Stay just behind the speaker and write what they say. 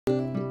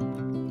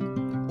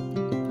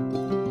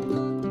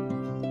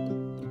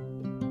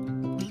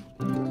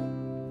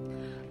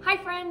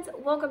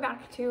welcome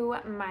back to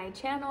my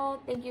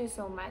channel. Thank you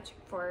so much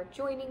for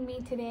joining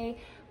me today.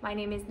 My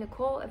name is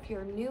Nicole. If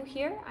you're new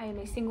here, I am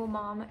a single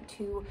mom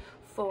to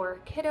 4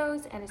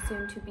 kiddos and a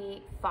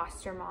soon-to-be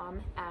foster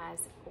mom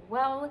as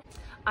well.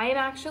 I am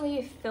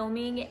actually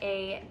filming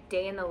a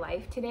day in the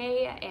life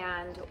today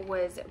and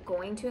was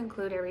going to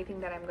include everything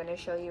that I'm going to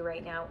show you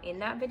right now in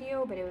that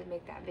video, but it would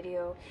make that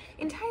video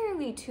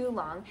entirely too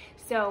long.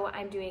 So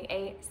I'm doing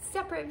a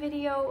separate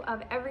video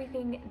of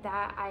everything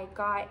that I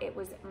got. It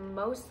was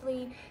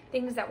mostly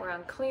things that were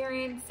on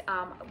clearance,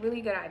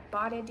 really good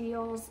Ibotta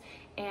deals,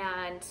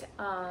 and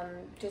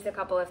just a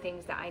couple of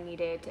things that I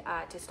needed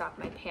to stock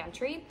my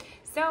pantry.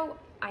 So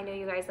I know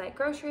you guys like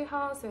grocery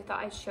hauls, so I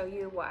thought I'd show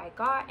you what I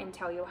got and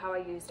tell you how I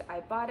used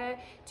Ibotta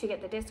to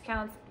get the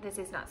discounts. This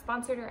is not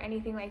sponsored or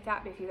anything like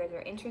that, but if you guys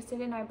are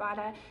interested in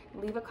Ibotta,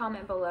 leave a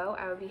comment below.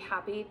 I would be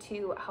happy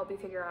to help you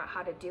figure out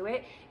how to do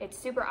it. It's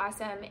super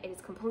awesome, it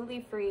is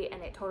completely free,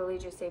 and it totally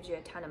just saves you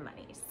a ton of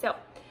money. So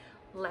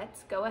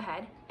let's go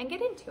ahead and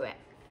get into it.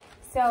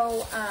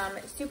 So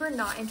super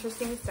not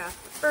interesting stuff.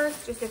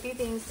 First, just a few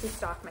things to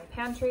stock my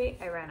pantry.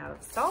 I ran out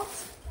of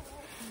salt.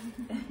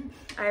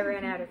 I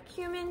ran out of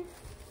cumin.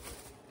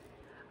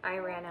 I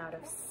ran out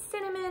of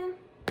cinnamon.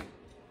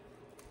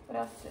 What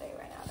else did I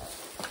run out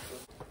of?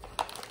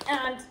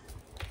 And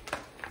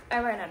I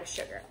ran out of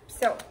sugar.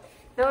 So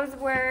those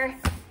were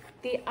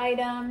the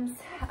items,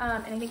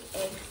 and I think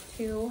eggs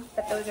too,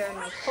 but those are in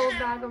my cold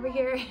bag over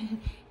here.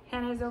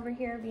 Hannah's over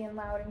here being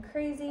loud and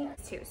crazy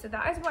too. So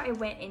that is what I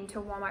went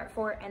into Walmart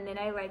for, and then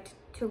I liked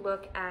to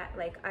look at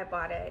like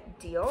Ibotta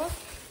deals.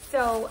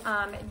 So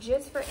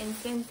just for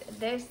instance,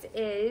 this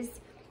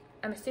is,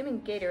 I'm assuming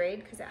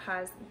Gatorade because it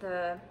has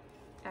the,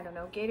 I don't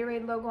know,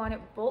 Gatorade logo on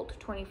it. Bolt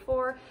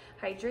 24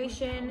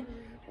 hydration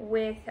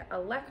with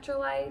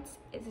electrolytes.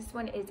 This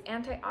one is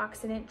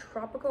antioxidant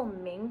tropical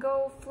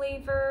mango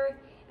flavor,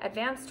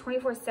 advanced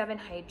 24/7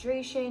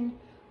 hydration,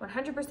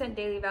 100%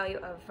 daily value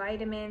of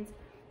vitamins.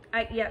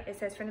 Yeah, it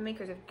says from the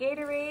makers of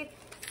Gatorade.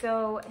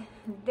 So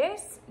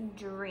this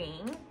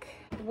drink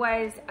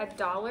was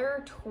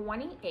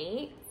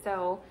 $1.28.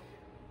 So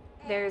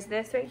there's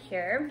this right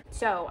here.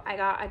 So I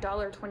got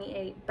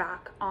 $1.28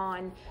 back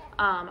on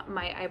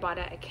my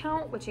Ibotta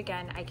account, which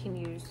again, I can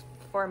use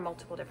for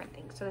multiple different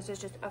things. So this is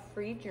just a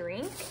free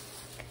drink,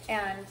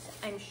 and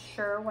I'm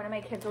sure one of my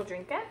kids will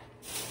drink it.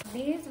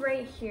 These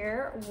right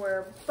here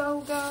were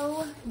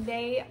BOGO.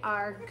 They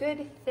are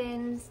good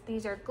thins.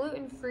 These are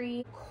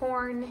gluten-free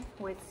corn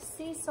with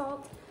sea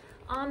salt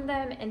on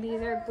them, and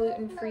these are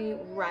gluten-free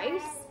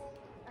rice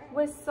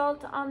with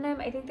salt on them.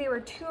 I think they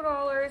were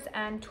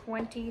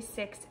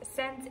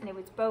 $2.26, and it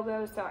was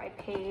BOGO, so I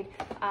paid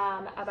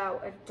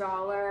about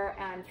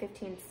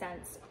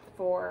 $1.15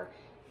 for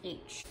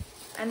each.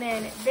 And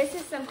then this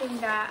is something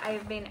that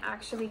I've been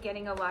actually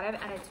getting a lot of,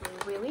 and it's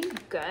really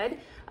good.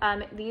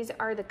 These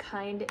are the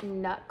Kind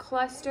nut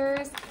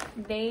clusters.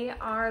 They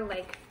are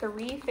like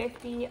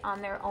 $3.50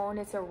 on their own.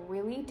 It's a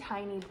really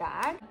tiny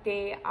bag.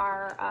 They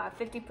are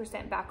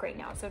 50% back right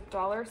now, so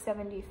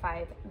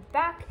 $1.75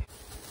 back.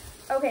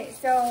 Okay,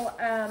 so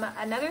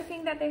another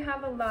thing that they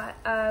have a lot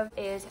of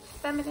is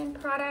feminine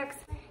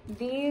products.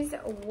 These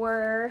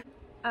were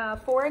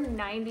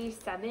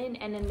 $4.97,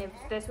 and then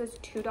this was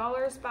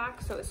 $2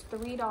 back, so it's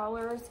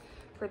 $3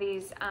 for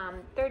these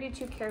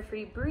 32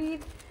 Carefree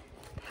Breathe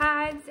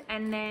pads.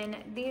 And then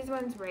these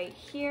ones right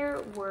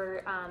here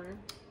were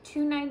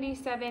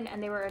 $2.97, and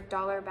they were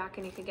 $1 back,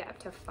 and you could get up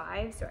to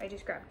 5. So I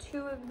just grabbed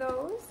 2 of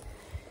those.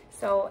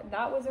 So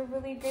that was a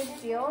really good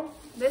deal.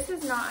 This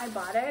is not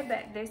Ibotta,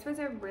 but this was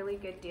a really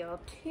good deal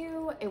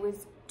too. It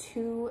was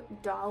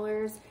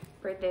 $2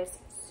 for this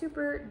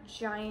super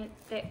giant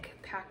thick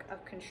pack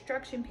of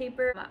construction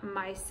paper.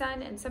 My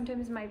son and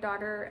sometimes my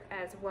daughter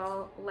as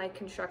well like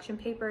construction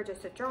paper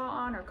just to draw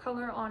on or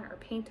color on or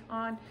paint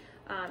on.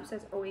 So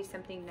it's always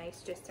something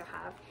nice just to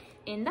have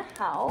in the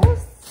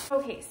house.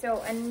 Okay,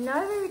 so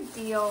another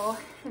deal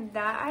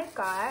that I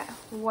got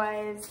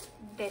was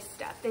this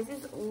stuff. This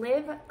is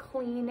Live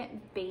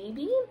Clean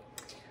Baby.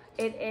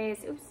 It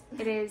is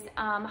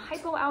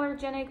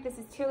hypoallergenic. This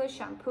is tearless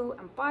shampoo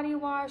and body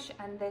wash,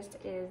 and this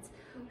is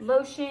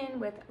lotion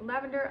with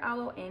lavender,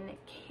 aloe, and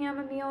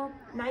chamomile,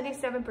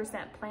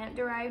 97% plant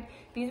derived.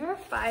 These were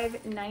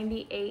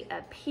 $5.98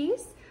 a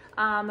piece.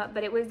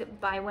 But it was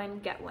buy one,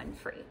 get one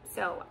free.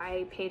 So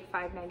I paid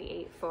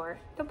 $5.98 for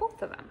the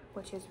both of them,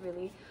 which is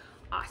really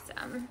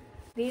awesome.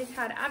 These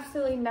had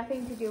absolutely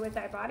nothing to do with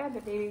Ibotta,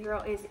 but baby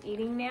girl is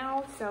eating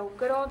now. So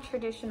good old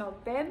traditional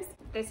bibs.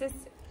 This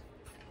is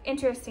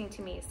interesting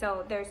to me.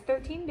 So there's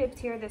 13 bibs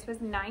here. This was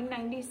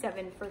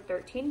 $9.97 for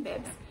 13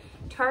 bibs.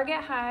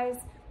 Target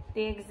has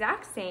the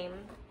exact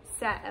same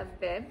set of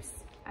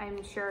bibs.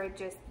 I'm sure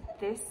just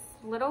this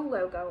little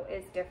logo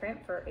is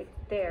different for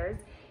theirs.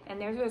 And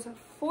theirs was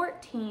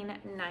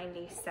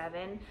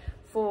 $14.97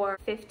 for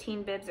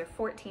 15 bibs or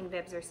 14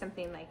 bibs or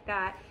something like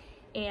that.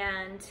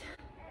 And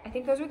I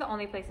think those were the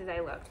only places I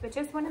looked. But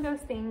just one of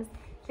those things,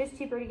 just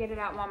cheaper to get it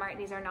at Walmart.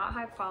 These are not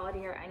high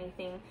quality or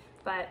anything,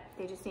 but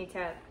they just need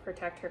to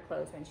protect her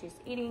clothes when she's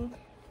eating.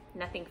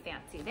 Nothing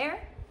fancy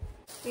there.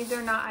 These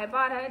are not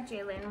Ibotta.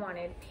 Jalen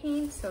wanted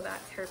paint, so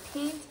that's her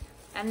paint.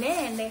 And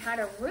then they had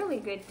a really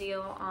good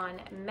deal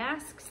on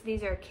masks.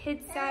 These are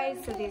kid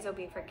size, so these will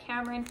be for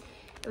Cameron.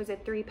 It was a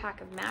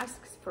 3-pack of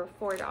masks for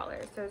 $4.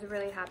 So I was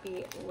really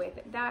happy with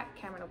that.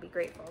 Cameron will be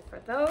grateful for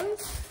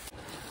those.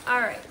 All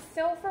right,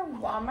 so for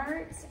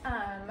Walmart,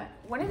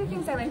 one of the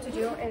things I like to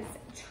do is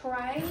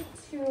try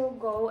to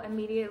go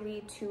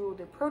immediately to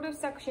the produce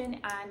section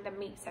and the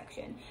meat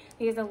section,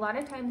 because a lot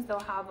of times they'll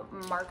have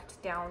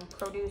marked down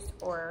produce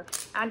or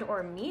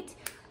meat,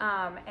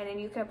 and then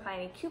you can apply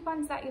any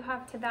coupons that you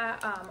have to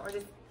that, or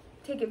just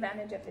take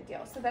advantage of the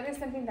deal. So that is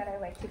something that I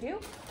like to do.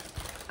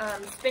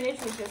 Spinach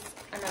was just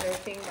another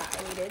thing that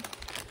I needed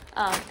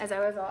as I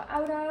was all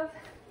out of.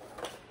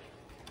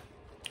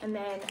 And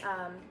then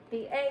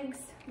the eggs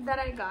that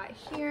I got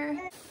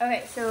here.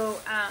 Okay, so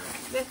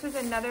this was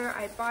another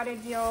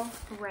Ibotta deal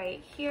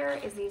right here,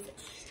 is these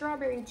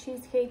strawberry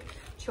cheesecake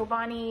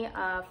Chobani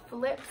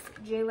flips.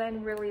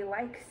 Jalen really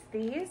likes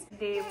these.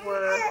 They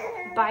were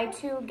buy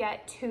 2,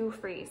 get 2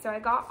 free. So I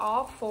got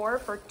all 4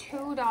 for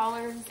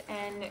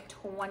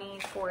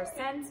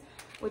 $2.24,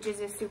 which is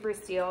a super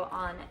steal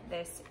on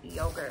this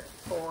yogurt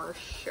for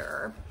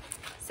sure.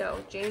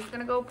 So Jay's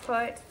gonna go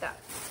put the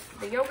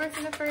yogurts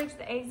in the fridge,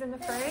 the eggs in the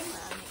fridge.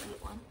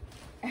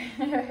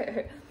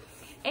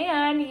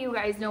 And you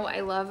guys know I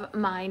love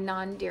my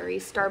non-dairy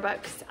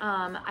Starbucks.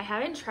 I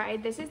haven't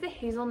tried, this is the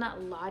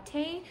hazelnut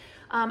latte.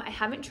 I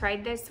haven't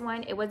tried this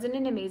one. It wasn't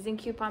an amazing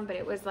coupon, but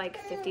it was like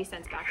 50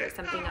 cents back or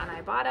something on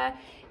Ibotta,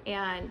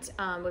 and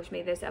which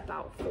made this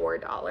about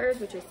 $4,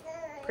 which is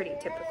pretty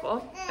typical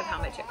of how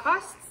much it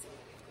costs.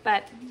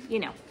 But you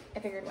know, I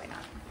figured why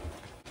not.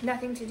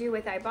 Nothing to do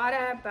with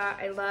Ibotta, but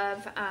I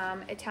love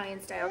Italian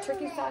style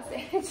turkey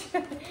sausage.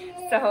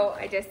 So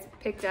I just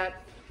picked up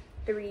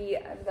 3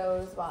 of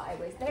those while I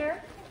was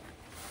there.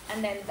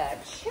 And then the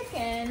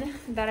chicken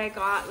that I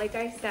got, like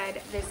I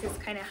said, this is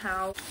kind of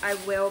how I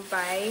will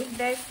buy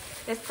this.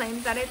 This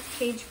claims that it's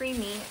cage-free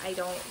meat. I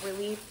don't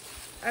really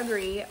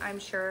agree. I'm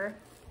sure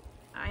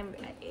I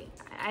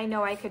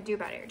know I could do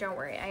better. Don't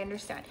worry, I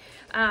understand.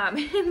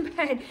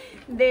 But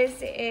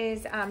this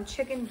is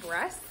chicken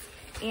breasts.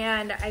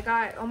 And I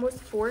got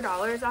almost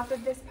 $4 off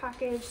of this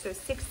package, so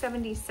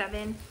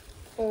 $6.77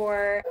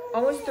 for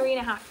almost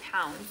 3.5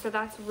 pounds. So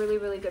that's really,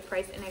 really good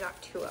price, and I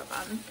got 2 of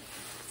them.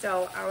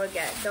 So I will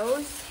get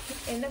those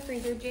in the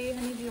freezer. Jay,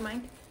 honey, do you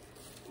mind?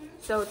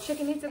 So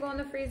chicken needs to go in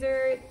the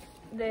freezer.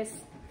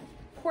 This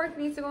pork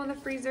needs to go in the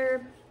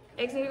freezer.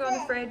 Eggs need to go in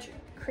the fridge.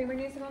 Creamer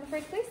needs to go in the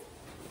fridge, please.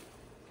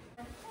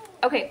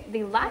 Okay,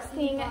 the last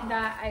thing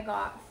that I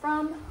got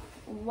from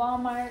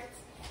Walmart,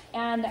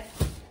 and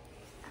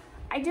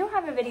I do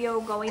have a video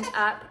going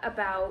up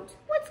about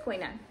what's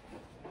going on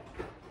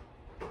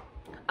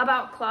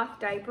about cloth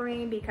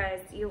diapering, because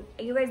you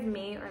guys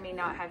may or may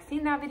not have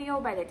seen that video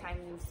by the time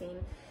you've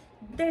seen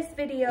this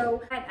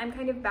video. I'm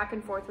kind of back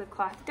and forth with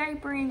cloth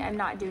diapering. I'm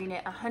not doing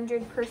it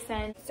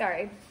 100%.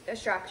 Sorry,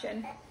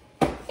 distraction.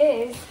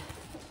 I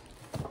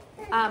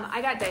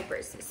got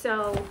diapers.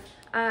 So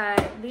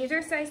these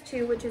are size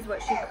 2, which is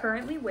what she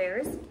currently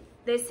wears.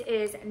 This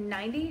is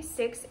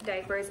 96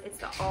 diapers. It's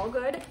the All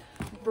Good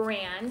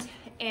brand,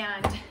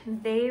 and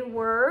they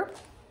were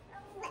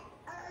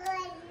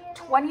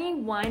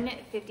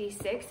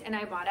 $21.56, and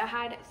Ibotta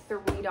had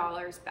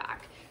 $3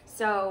 back.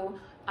 So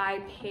I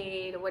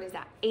paid, what is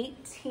that,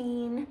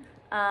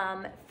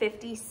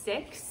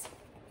 $18.56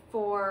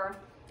 for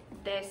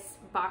this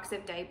box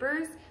of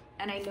diapers.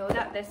 And I know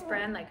that this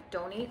brand like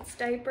donates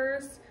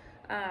diapers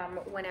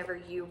whenever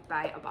you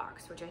buy a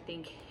box, which I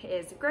think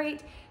is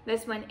great.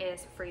 This one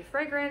is free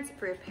fragrance,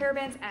 free of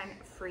parabens, and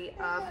free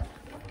of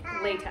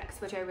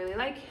latex, which I really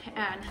like.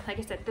 And like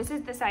I said, this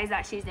is the size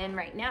that she's in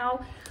right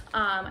now.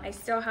 I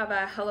still have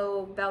a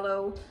Hello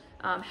Bello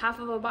half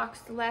of a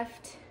box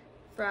left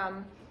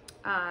from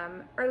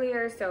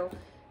earlier. So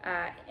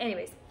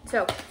anyways,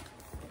 so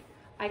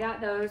I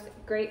got those.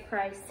 Great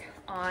price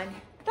on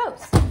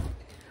those.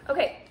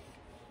 Okay,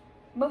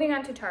 moving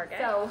on to Target.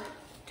 So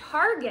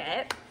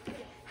Target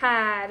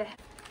had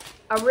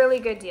a really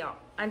good deal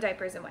on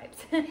diapers and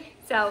wipes.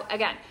 So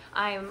again,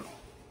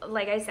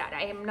 like I said,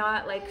 I am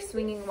not like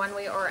swinging one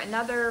way or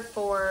another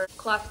for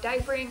cloth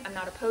diapering. I'm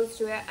not opposed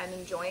to it. I'm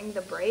enjoying the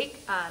break,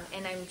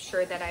 and I'm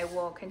sure that I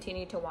will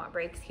continue to want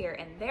breaks here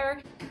and there.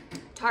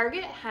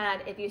 Target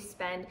had, if you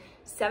spend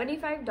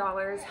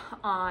 $75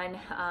 on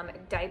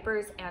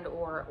diapers and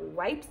or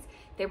wipes,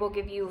 they will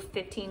give you a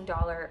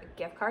 $15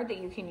 gift card that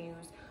you can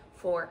use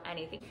for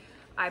anything.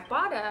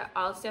 Ibotta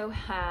also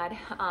had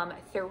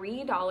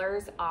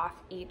 $3 off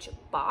each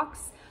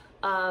box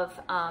of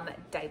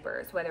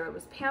diapers, whether it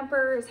was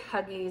Pampers,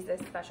 Huggies, this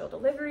special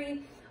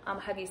delivery,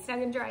 Huggies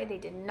Snug and Dry. They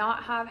did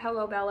not have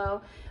Hello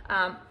Bello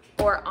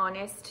or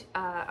Honest.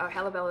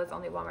 Hello Bello is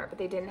only Walmart, but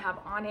they didn't have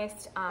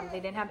Honest.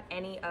 They didn't have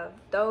any of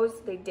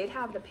those. They did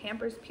have the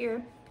Pampers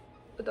Pure,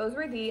 but those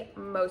were the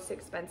most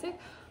expensive.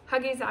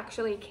 Huggies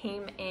actually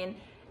came in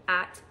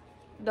at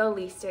the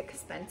least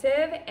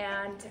expensive,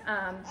 and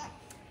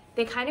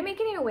They kind of make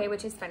it in a way,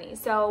 which is funny.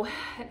 So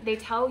they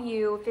tell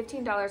you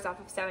 $15 off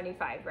of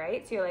 75,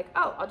 right? So you're like,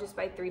 oh, I'll just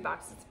buy 3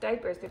 boxes of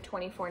diapers. They're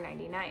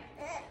 $24.99. Well,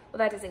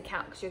 that doesn't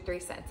count because you're 3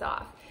 cents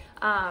off.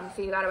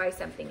 So you got to buy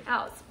something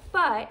else.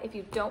 But if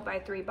you don't buy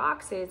 3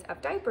 boxes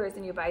of diapers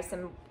and you buy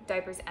some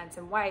diapers and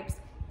some wipes,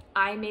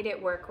 I made it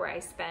work where I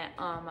spent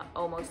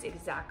almost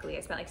exactly,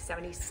 I spent like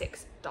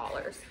 $76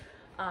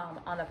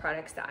 on the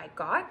products that I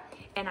got.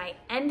 And I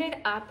ended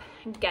up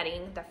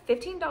getting the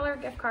 $15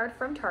 gift card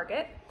from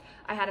Target.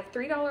 I had a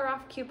 $3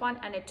 off coupon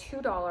and a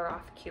 $2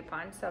 off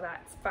coupon. So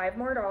that's $5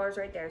 more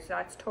right there. So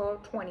that's total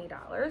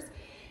 $20.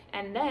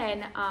 And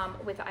then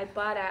with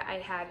Ibotta, I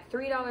had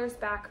 $3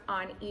 back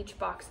on each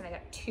box and I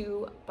got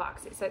 2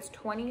 boxes. So it's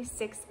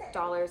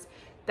 $26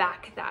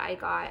 back that I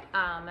got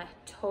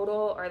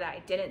total, or that I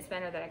didn't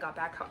spend, or that I got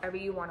back, however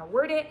you want to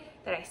word it,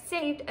 that I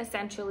saved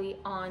essentially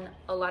on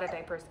a lot of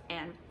diapers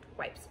and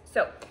wipes.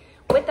 So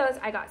with those,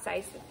 I got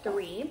size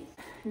 3.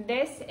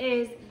 This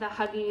is the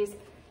Huggies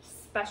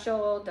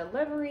special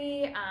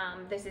delivery.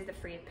 This is the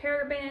free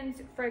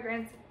parabens,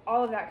 fragrance,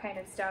 all of that kind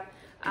of stuff.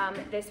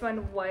 This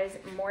one was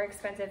more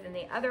expensive than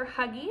the other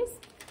Huggies.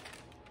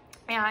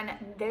 And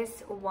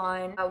this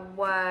one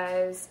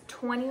was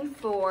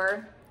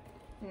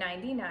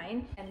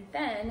 $24.99. And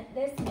then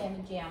this Mamma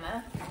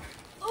Jamma,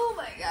 oh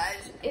my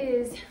gosh,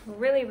 is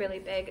really, really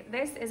big.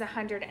 This is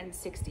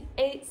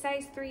 168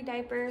 size 3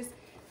 diapers.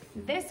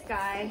 This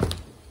guy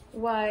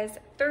was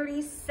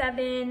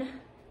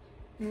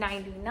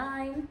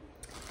 $37.99.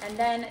 And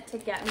then to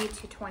get me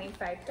to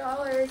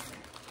 $25,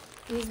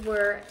 these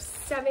were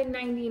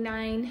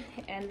 $7.99,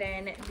 and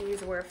then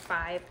these were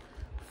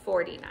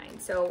 $5.49.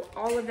 So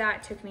all of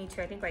that took me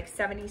to, I think, like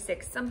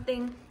 76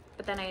 something,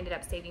 but then I ended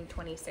up saving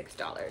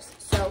 $26.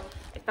 So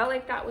I felt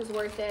like that was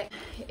worth it.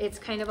 It's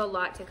kind of a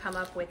lot to come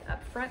up with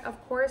up front, of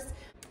course,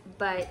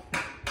 but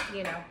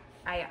you know,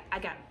 I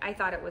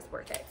thought it was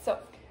worth it. So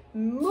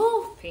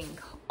moving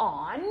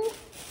on.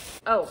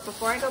 Oh,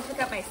 before I go pick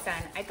up my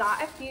son, I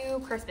got a few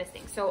Christmas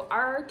things. So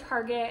our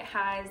Target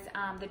has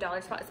the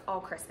dollar spot is all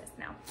Christmas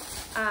now.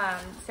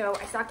 So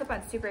I stocked up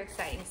on super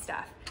exciting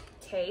stuff.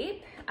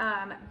 Tape,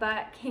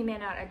 but came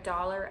in at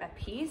 $1 a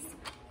piece.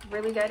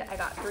 Really good. I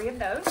got 3 of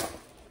those.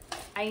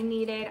 I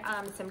needed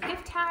some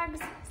gift tags.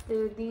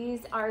 So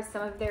these are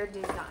some of their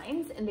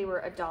designs, and they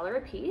were $1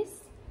 a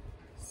piece.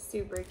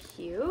 Super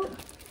cute.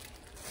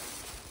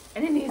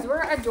 And then these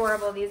were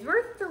adorable. These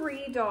were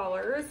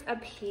 $3 a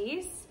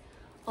piece.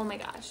 Oh my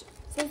gosh.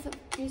 It says,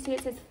 do you see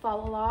it says fa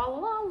la la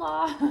la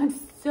la? It's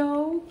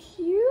so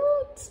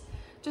cute.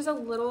 Just a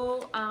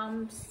little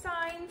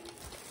sign.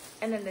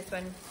 And then this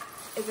one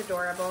is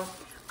adorable.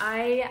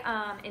 I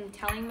am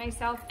telling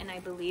myself, and I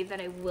believe that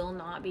I will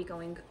not be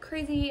going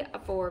crazy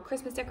for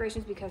Christmas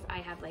decorations because I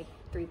have like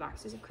 3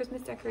 boxes of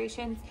Christmas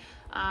decorations.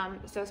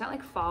 So it's not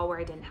like fall where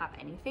I didn't have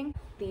anything.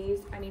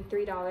 These, I mean,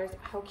 $3.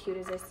 How cute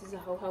is this? This is a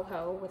ho ho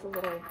ho with a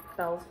little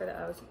bells for the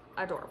O's.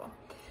 Adorable.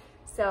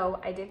 So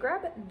I did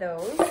grab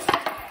those. Sorry,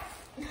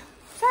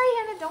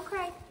 Hannah, don't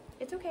cry.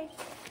 It's okay.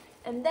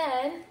 And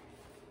then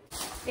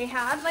they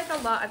had like a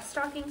lot of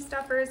stocking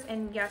stuffers,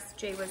 and yes,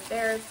 Jay was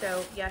there,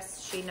 so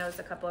yes, she knows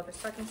a couple of her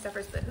stocking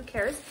stuffers, but who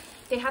cares?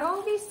 They had all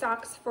of these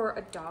socks for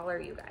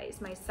 $1, you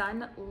guys. My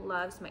son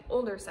loves, my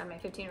older son, my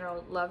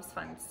 15-year-old loves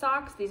fun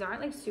socks. These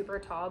aren't like super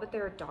tall, but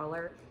they're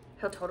 $1.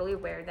 He'll totally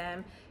wear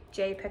them.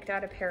 Jay picked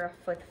out a pair of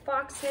Foot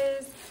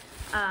Foxes.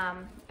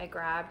 I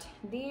grabbed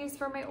these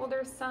for my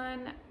older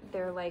son.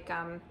 They're like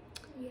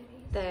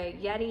the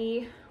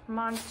Yeti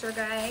monster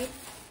guy.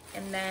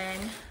 And then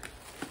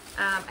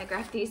I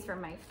grabbed these for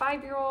my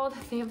 5-year-old.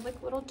 They have like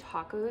little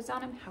tacos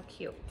on them. How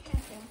cute.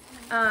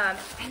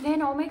 And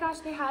then, oh my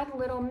gosh, they had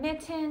little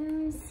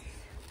mittens.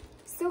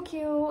 So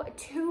cute.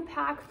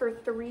 2-pack for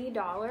 $3.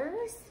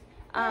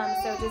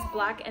 So just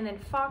black and then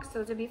fox.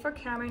 Those would be for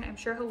Cameron. I'm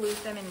sure he'll lose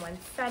them in one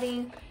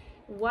setting.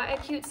 What a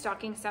cute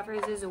stocking stuffer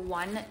is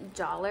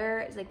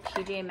 $1. It's like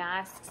PJ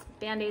Masks.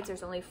 Band-Aids,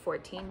 there's only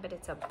 14, but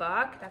it's $1.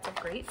 That's a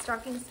great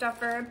stocking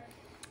stuffer.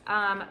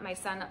 My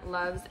son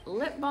loves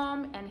lip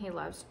balm and he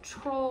loves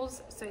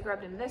Trolls. So I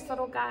grabbed him this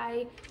little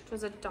guy, which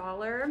was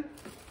 $1.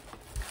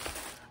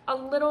 A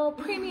little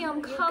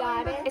premium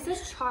color. Is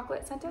this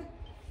chocolate scented?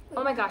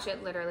 Oh my gosh,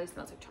 it literally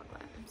smells like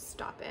chocolate.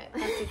 Stop it.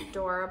 That's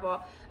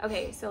adorable.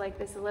 Okay, so like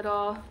this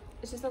little,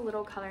 it's just a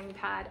little coloring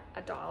pad,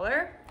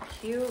 $1.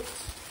 Cute.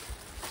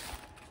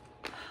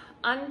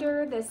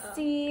 Under the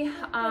Sea.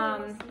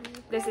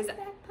 This is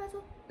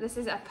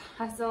a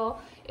puzzle.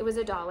 It was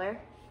 $1.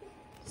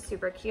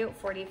 Super cute.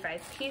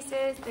 45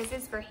 pieces. This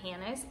is for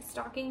Hannah's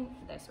stocking.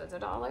 This was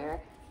 $1.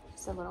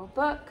 Just a little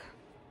book.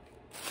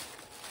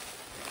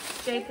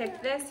 Jay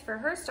picked this for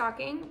her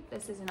stocking.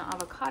 This is an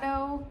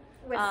avocado.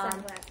 With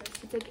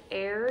sunglasses. It's like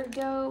air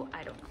dough.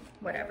 I don't know.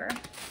 Whatever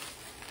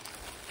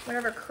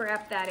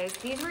crap that is.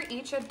 These were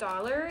each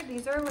 $1.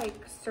 These are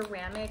like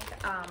ceramic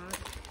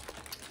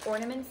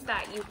ornaments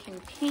that you can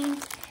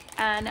paint.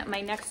 And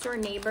my next door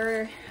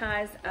neighbor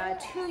has a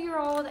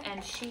 2-year-old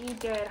and she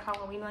did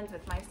Halloween ones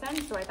with my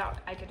son, so I thought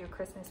I could do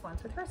Christmas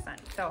ones with her son.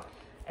 So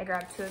I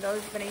grabbed 2 of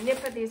those, but I need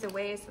to put these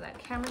away so that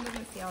camera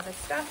doesn't see all this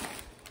stuff.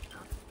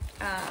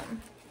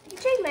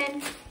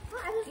 Jalen,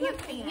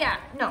 yeah,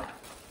 no,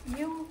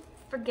 you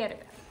forget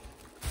about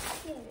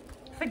it.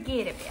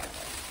 Forget about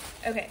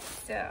it. Okay,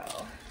 so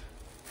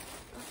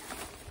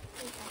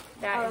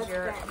that is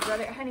your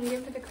brother. Honey, you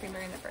didn't put the creamer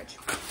in the fridge.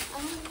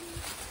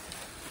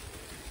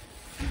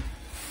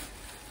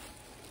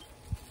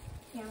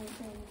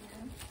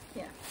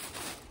 Yeah.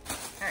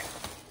 All right.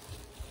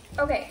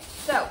 Okay,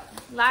 so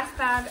last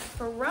bag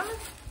from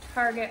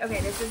Target.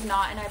 Okay, this is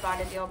not an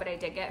Ibotta deal, but I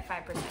did get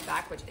 5%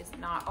 back, which is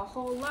not a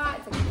whole lot.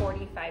 It's like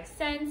 45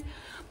 cents.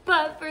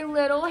 But for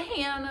little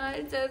Hannah,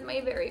 it says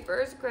my very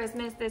first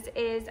Christmas. This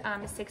is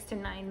 6 to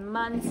 9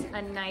 months.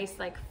 A nice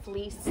like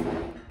fleece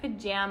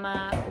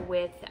pajama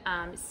with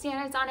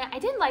Santas on it. I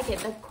did like it.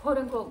 The quote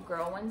unquote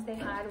girl ones they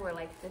had were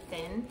like the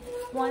thin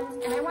ones,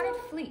 and I wanted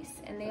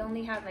fleece, and they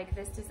only had like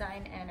this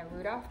design and a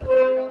Rudolph. But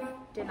Rudolph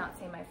did not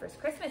say my first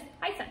Christmas.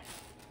 Hi, son.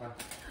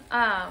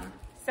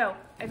 So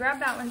I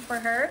grabbed that one for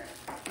her.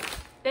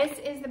 This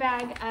is the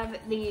bag of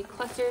the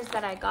clusters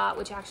that I got,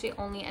 which actually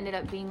only ended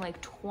up being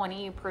like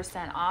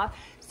 20% off.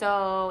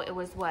 So it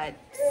was what,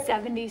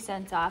 70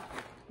 cents off.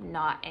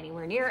 Not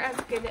anywhere near as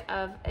good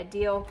of a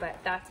deal, but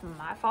that's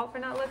my fault for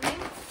not looking.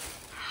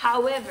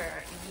 However,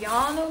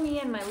 y'all know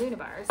me and my Luna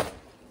bars,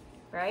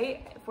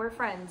 right? If we're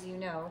friends, you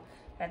know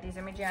that these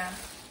are my jam.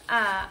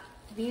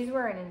 These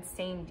were an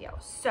insane deal.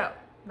 So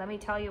let me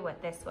tell you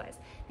what this was.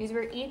 These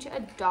were each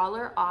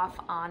 $1 off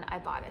on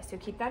Ibotta, so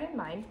keep that in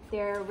mind.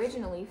 They're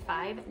originally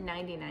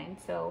 $5.99.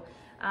 So,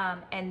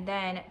 and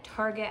then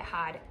Target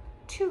had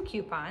 2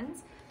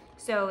 coupons.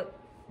 So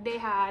they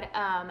had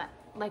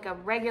like a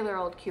regular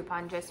old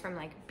coupon just from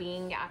like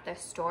being at the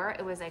store.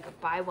 It was like a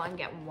buy one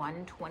get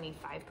one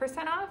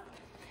 25% off.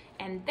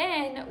 And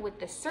then with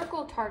the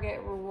Circle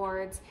Target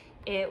rewards,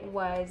 it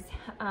was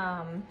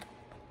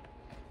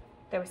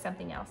there was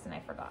something else and I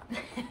forgot.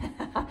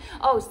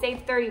 Oh,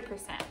 save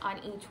 30% on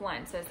each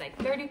one. So it's like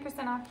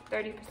 30%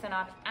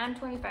 off, and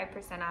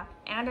 25% off,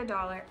 and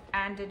 $1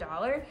 and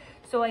 $1.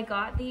 So I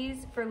got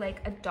these for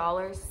like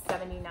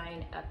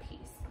 $1.79 a piece.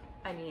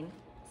 I mean,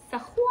 so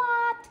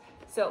what?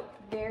 So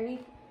very,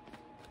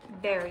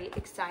 very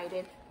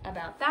excited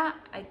about that.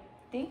 I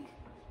feel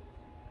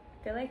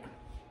like,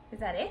 is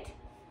that it?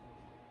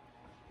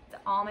 It's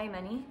all my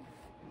money.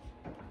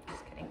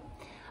 Just kidding.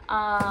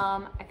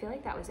 I feel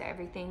like that was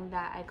everything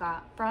that I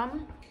got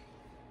from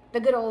the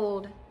good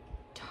old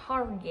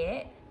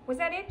Target. Was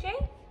that it, Jay?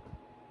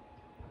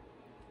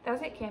 That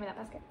was it. Can you hand me that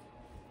basket?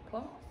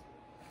 Close.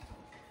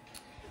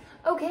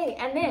 Okay,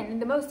 and then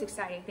the most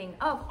exciting thing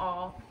of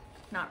all,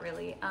 not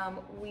really,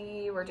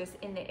 we were just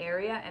in the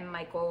area and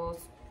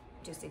Michael's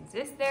just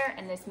exists there,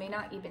 and this may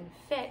not even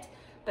fit,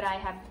 but I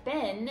have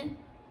been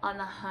on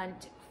the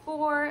hunt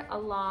for a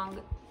long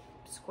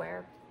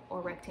square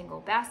or rectangle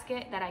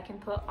basket that I can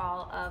put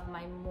all of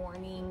my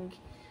morning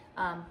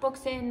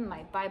books in,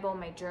 my Bible,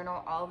 my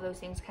journal, all of those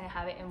things, kind of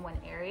have it in one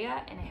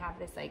area. And I have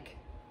this like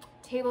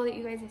table that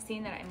you guys have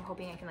seen that I'm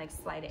hoping I can like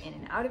slide it in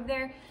and out of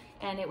there.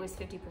 And it was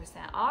 50%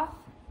 off,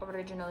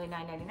 originally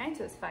 $9.99,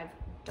 so it's $5.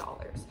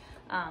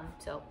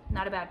 So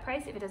not a bad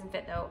price. If it doesn't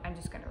fit though, I'm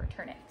just gonna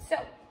return it. So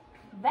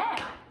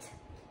that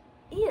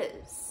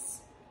is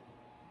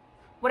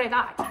what I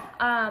got.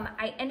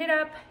 I ended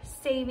up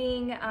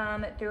saving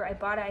through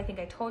Ibotta. I think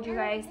I told you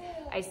guys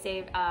I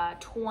saved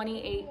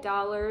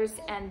 $28,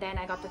 and then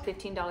I got the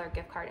 $15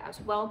 gift card as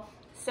well.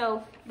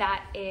 So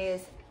that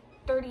is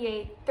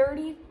 28,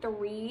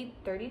 33,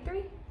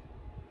 33,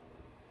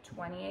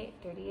 28,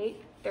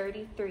 38,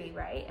 33,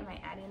 right? Am I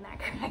adding that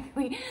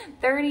correctly?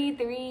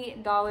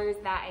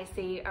 $33 that I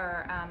saved,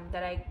 or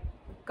that I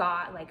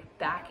got like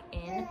back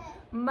in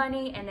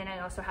money, and then I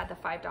also had the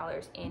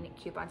 $5 in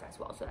coupons as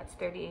well, so that's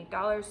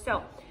 $38.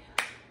 So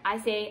I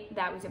say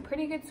that was a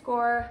pretty good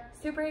score.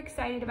 Super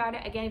excited about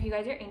it. Again, if you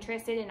guys are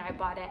interested and I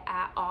bought it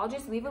at all,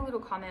 just leave a little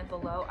comment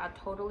below. I'll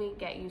totally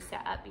get you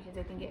set up because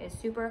I think it is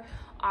super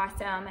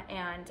awesome.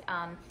 And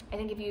I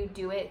think if you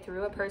do it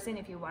through a person,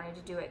 if you wanted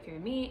to do it through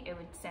me, it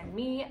would send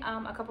me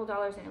a couple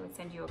dollars and it would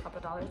send you a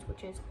couple dollars,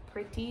 which is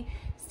pretty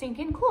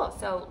stinking cool.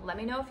 So let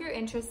me know if you're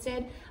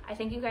interested. I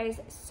thank you guys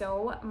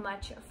so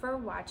much for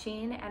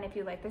watching. And if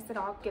you like this at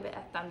all, give it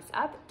a thumbs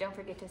up. Don't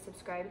forget to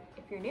subscribe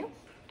if you're new,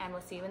 and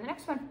we'll see you in the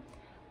next one.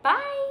 Bye!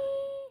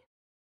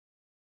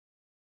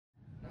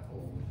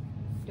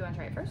 Do you want to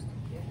try it first?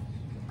 Yeah.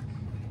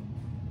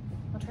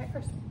 I'll try it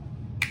first.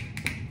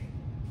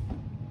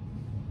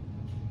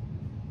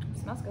 It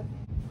smells good.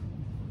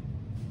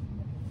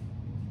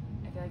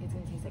 I feel like it's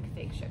going to taste like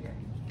fake sugar.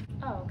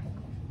 Oh, okay,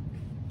 cool.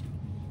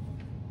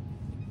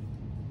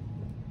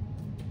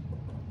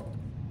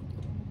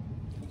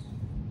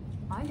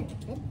 I think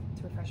it's good.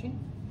 It's refreshing.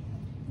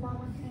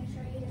 Mama, can I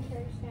show you the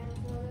third stand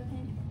of the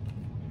pin?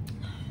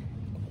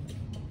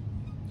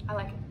 I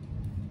like it.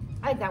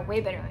 I like that way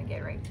better than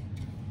Gatorade.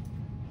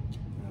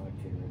 I like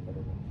Gatorade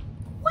better than.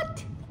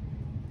 What?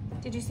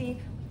 Did you see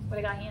what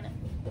I got Hannah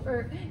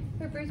for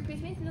her first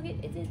Christmas? Look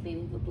at it says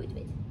baby for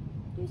Christmas.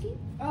 Do you see?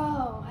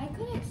 Oh, I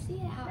couldn't see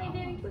it. My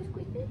very first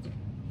Christmas.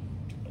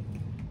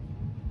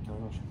 How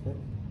long should fit?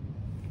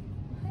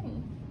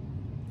 Honey,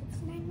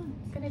 It's 9 months.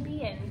 it's gonna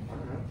be in I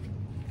don't know.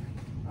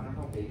 I don't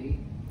know, baby.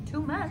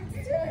 2 months.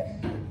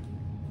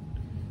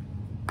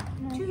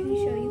 No, can we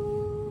show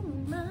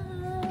you? 2 months.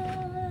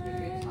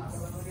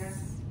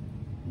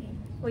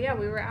 Well, yeah,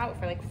 we were out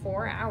for like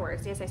 4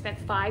 hours. Yes, I spent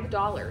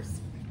 $5.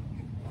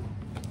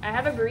 I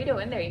have a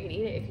burrito in there. You can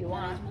eat it if you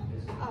want.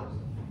 Oh.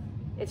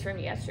 It's from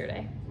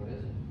yesterday. What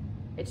is it?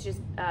 It's just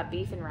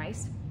beef and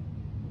rice.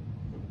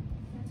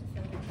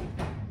 That's a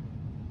filter.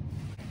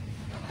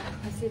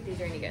 Let's see if these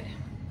are any good.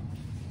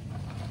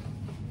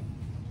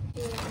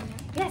 Do you want to know?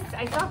 Yes,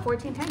 I saw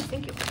 14 times.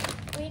 Thank you.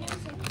 Wait, I'm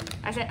saying.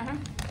 I said,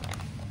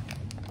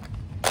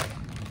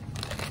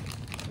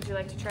 Would you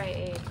like to try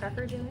a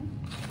cracker, Jillian?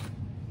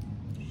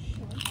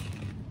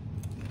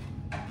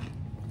 What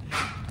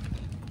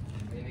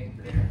do you make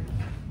for dinner?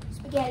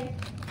 Spaghetti.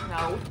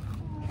 No.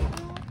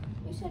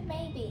 You said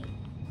maybe.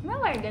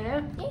 No, I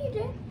didn't. Yeah, you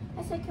did.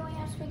 I said, can we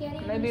have spaghetti?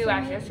 And Maybe you you said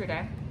asked maybe.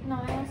 yesterday. No,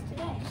 I asked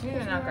today. These are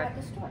Because not we were good. at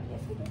the store.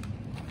 Yes, we did.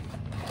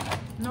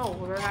 No,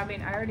 we're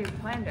having, I already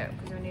planned it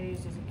because we need to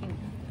use the zucchini.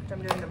 So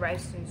I'm doing the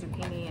rice and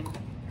zucchini and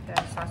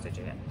the sausage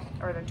again.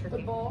 Or the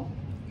turkey. bowl.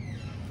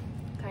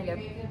 Kind of.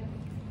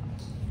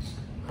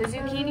 The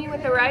zucchini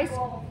with the rice,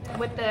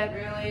 with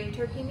the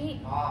turkey meat.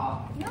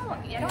 Ah, No,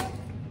 you don't.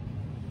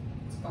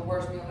 it's the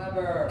worst meal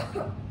ever. I thought we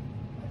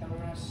were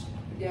gonna have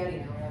spaghetti,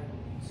 now we have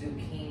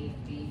zucchini,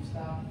 beef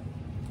stuff.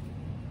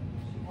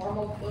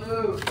 Normal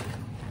food.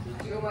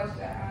 It's too much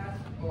to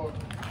ask for.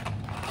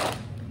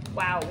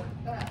 Wow.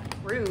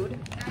 Rude.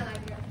 I like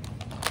it.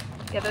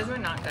 Yeah, those were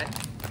not good.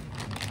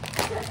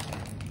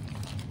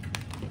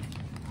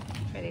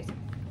 Try these.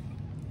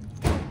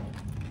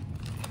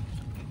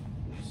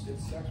 It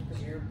sucks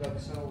because you're like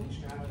so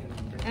extravagant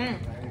and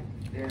different, right?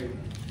 Very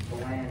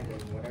bland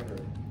and whatever.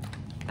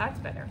 That's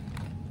better.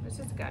 This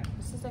is good.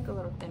 This is like a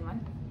little thin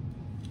one.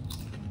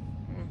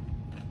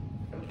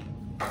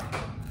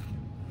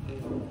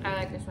 I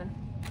like this one.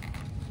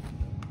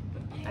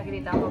 I could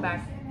eat that whole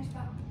bag.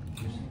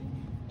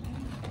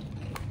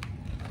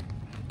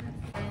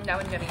 That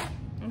one's yummy.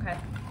 Okay.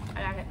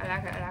 I like it. I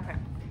like it. I like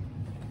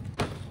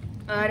it.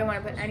 I don't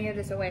want to put any of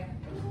this away.